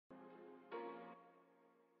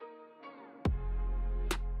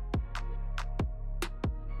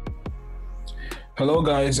Hello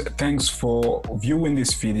guys, thanks for viewing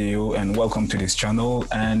this video and welcome to this channel.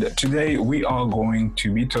 And today we are going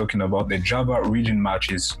to be talking about the Java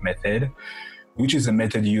regionMatches method, which is a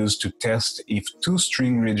method used to test if two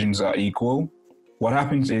string regions are equal. What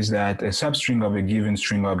happens is that a substring of a given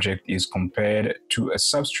string object is compared to a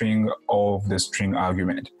substring of the string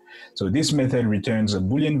argument. So this method returns a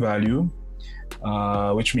boolean value,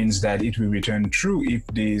 which means that it will return true if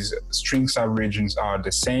these string subregions are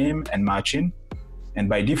the same and matching. And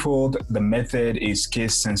by default, the method is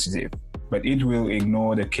case sensitive, but it will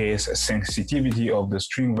ignore the case sensitivity of the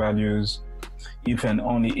string values if and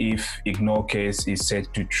only if ignoreCase is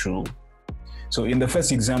set to true. So in the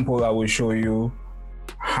first example, I will show you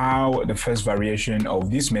how the first variation of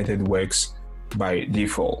this method works by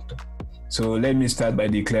default. So let me start by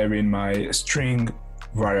declaring my string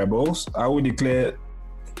variables. I will declare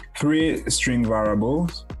three string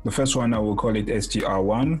variables. The first one, I will call it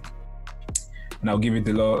str1. And I'll give it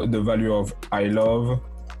the value of I love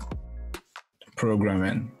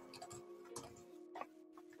programming.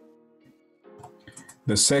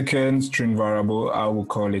 The second string variable, I will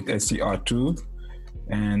call it str2,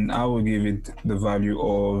 and I will give it the value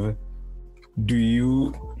of do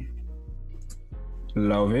you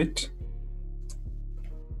love it?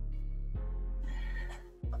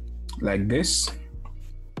 Like this.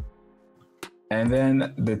 And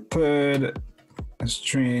then the third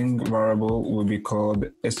string variable will be called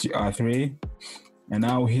str3, and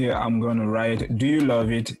now here I'm going to write do you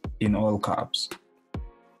love it in all caps.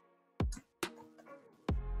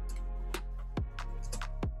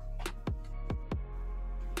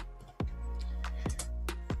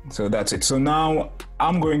 So that's it. So now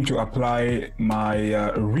I'm going to apply my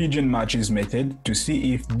regionMatches method to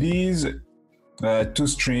see if these two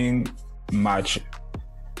string match.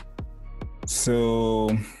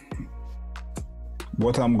 So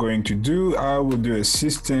what I'm going to do, I will do a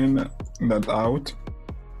system.out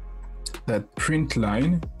that print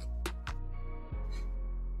line,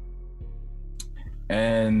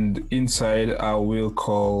 and inside I will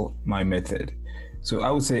call my method. So I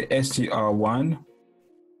will say str1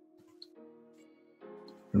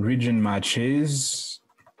 regionMatches,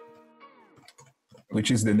 which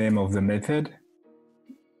is the name of the method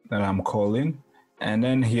that I'm calling, and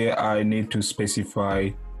then here I need to specify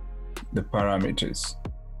the parameters.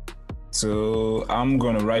 So I'm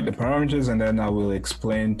going to write the parameters and then I will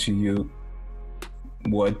explain to you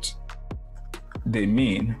what they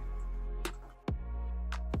mean.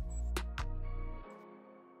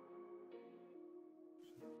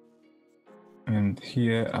 And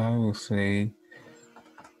here I will say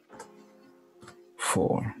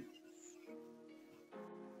 4.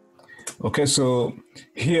 Okay, so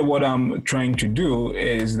here what I'm trying to do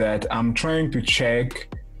is that I'm trying to check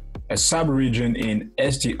a subregion in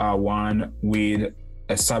str1 with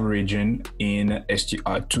a subregion in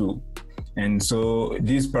str2. And so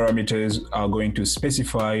these parameters are going to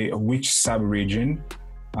specify which subregion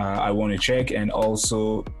I want to check, and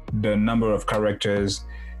also the number of characters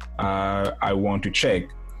I want to check.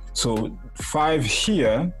 So 5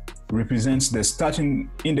 here represents the starting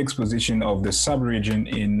index position of the subregion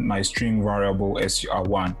in my string variable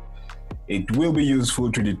str1. It will be useful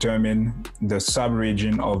to determine the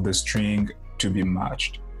subregion of the string to be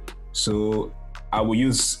matched. So I will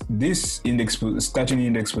use this starting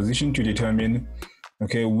index position to determine,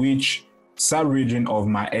 okay, which subregion of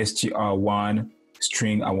my str1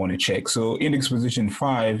 string I want to check. So index position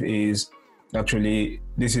 5 is actually,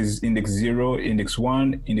 this is index 0, index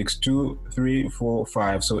 1, index 2, 3, 4,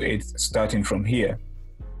 5. So it's starting from here,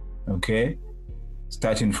 okay?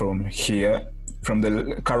 Starting from here, from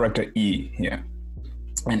the character E here.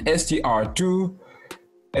 And str2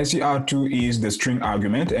 is the string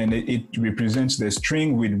argument, and it represents the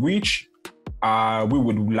string with which we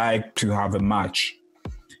would like to have a match.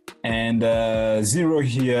 And 0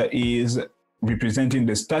 here is representing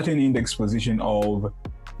the starting index position of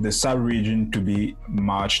the subregion to be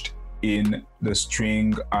matched in the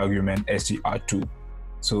string argument str2.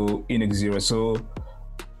 So index 0. So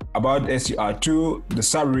about str2, the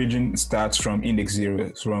subregion starts from index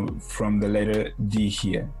 0, from the letter D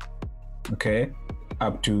here, okay,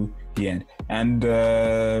 up to the end. And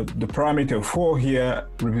the parameter 4 here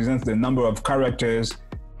represents the number of characters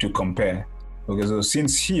to compare. Okay, so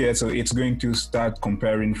since here, so it's going to start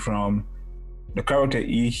comparing from the character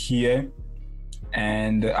E here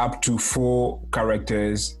and up to 4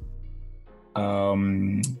 characters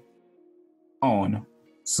on.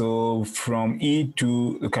 So from E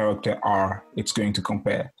to the character R, it's going to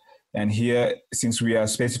compare. And here, since we are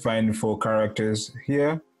specifying 4 characters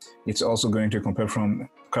here, it's also going to compare from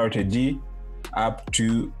character D up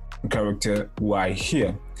to character Y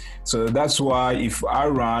here. So that's why if I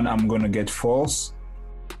run, I'm going to get false.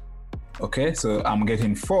 Okay, so I'm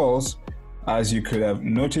getting false, as you could have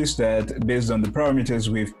noticed that based on the parameters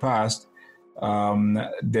we've passed,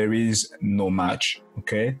 there is no match.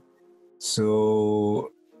 Okay,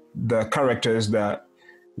 so the characters that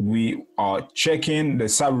we are checking, the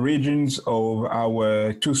subregions of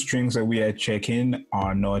our two strings that we are checking,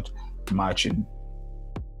 are not matching.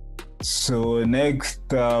 So next,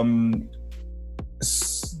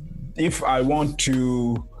 if I want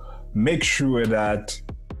to make sure that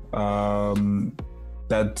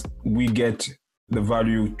that we get the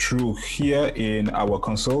value true here in our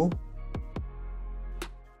console,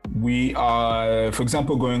 we are, for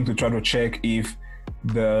example, going to try to check if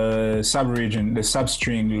the subregion, the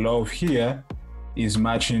substring love here, is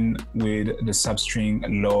matching with the substring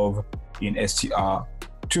love in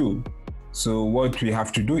str2. So what we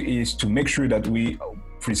have to do is to make sure that we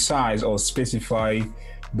precise or specify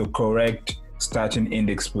the correct starting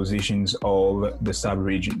index positions of the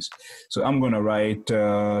subregions. So I'm going to write,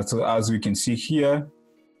 so as we can see here,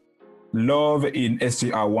 love in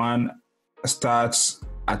str1 starts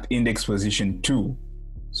at index position 2.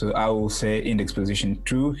 So I will say index position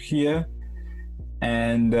 2 here.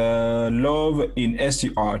 And love in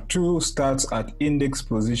str2 starts at index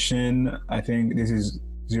position, I think this is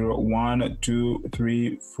 0, 1, 2,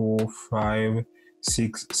 3, 4, 5,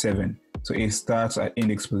 6, 7. So it starts at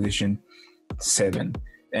index position 7.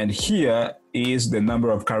 And here is the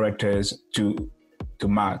number of characters to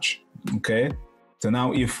match. Okay. So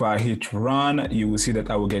now if I hit run, you will see that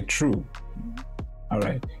I will get true. All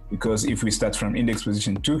right. Because if we start from index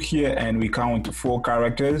position 2 here and we count 4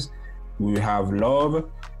 characters, we have love.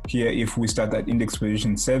 Here, if we start at index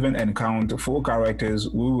position 7 and count 4 characters,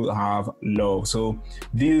 we will have love. So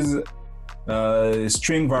these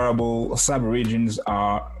string variable subregions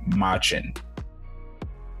are matching.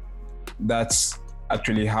 That's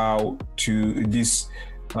actually how this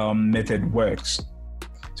method works.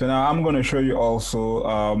 So now I'm going to show you also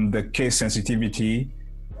the case sensitivity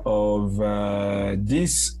of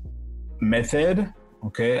this method.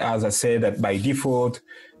 Okay, as I said, that by default,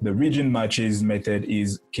 the regionMatches method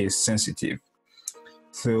is case sensitive.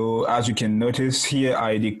 So as you can notice here,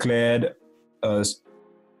 I declared a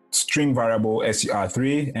string variable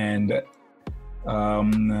str3 and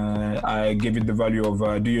I gave it the value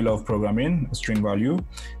of do you love programming, string value,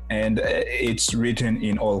 and it's written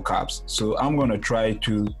in all caps. So I'm going to try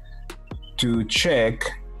to check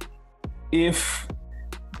if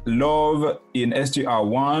love in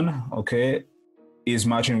str1, okay, is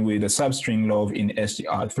matching with the substring love in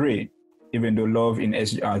str3, even though love in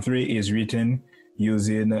str3 is written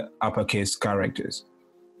using uppercase characters.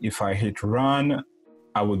 If I hit run,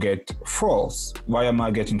 I will get false. Why am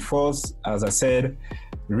I getting false? As I said,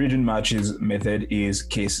 regionMatches method is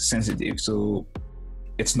case sensitive, so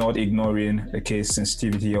it's not ignoring the case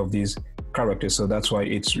sensitivity of these characters, so that's why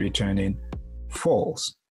it's returning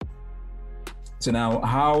false. So now,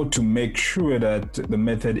 how to make sure that the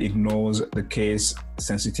method ignores the case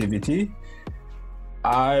sensitivity?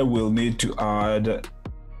 I will need to add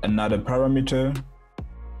another parameter,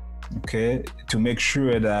 okay, to make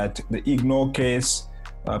sure that the ignoreCase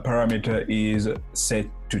parameter is set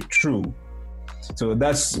to true. So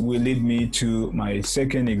that will lead me to my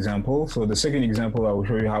second example. So the second example, I will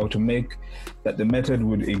show you how to make that the method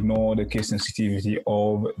would ignore the case sensitivity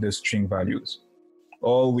of the string values.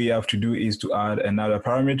 All we have to do is to add another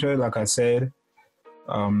parameter, like I said.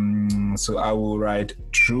 So I will write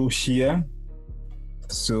true here.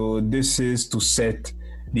 So this is to set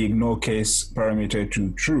the ignoreCase parameter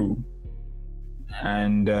to true.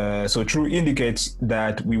 And so true indicates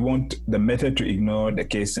that we want the method to ignore the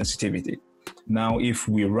case sensitivity. Now, if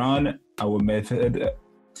we run our method,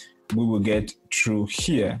 we will get true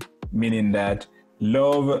here, meaning that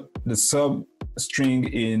love, the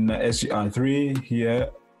substring in str3 here,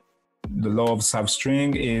 the love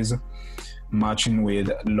substring is matching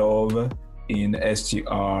with love in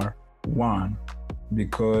str1,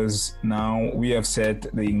 because now we have set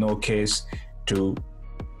the ignoreCase to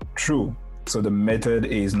true. So the method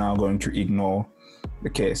is now going to ignore the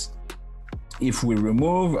case. If we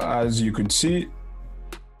remove, as you could see,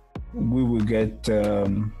 we will get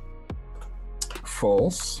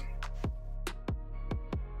false.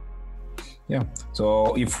 Yeah,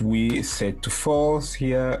 so if we set to false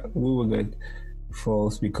here, we will get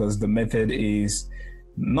false because the method is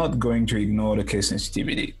not going to ignore the case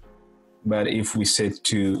sensitivity. But if we set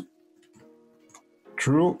to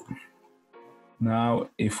true, now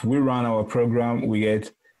if we run our program, we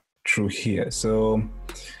get true here. So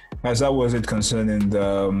As that was it concerning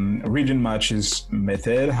the regionMatches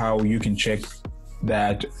method, how you can check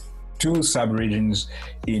that two subregions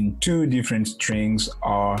in two different strings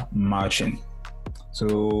are matching.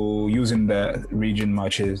 So using the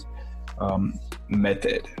regionMatches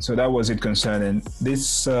method. So that was it concerning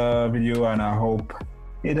this video, and I hope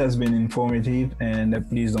it has been informative. And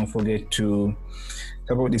please don't forget to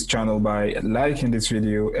support this channel by liking this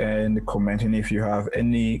video and commenting if you have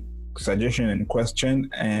any suggestion and question,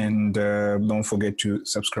 and don't forget to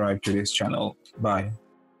subscribe to this channel. Bye.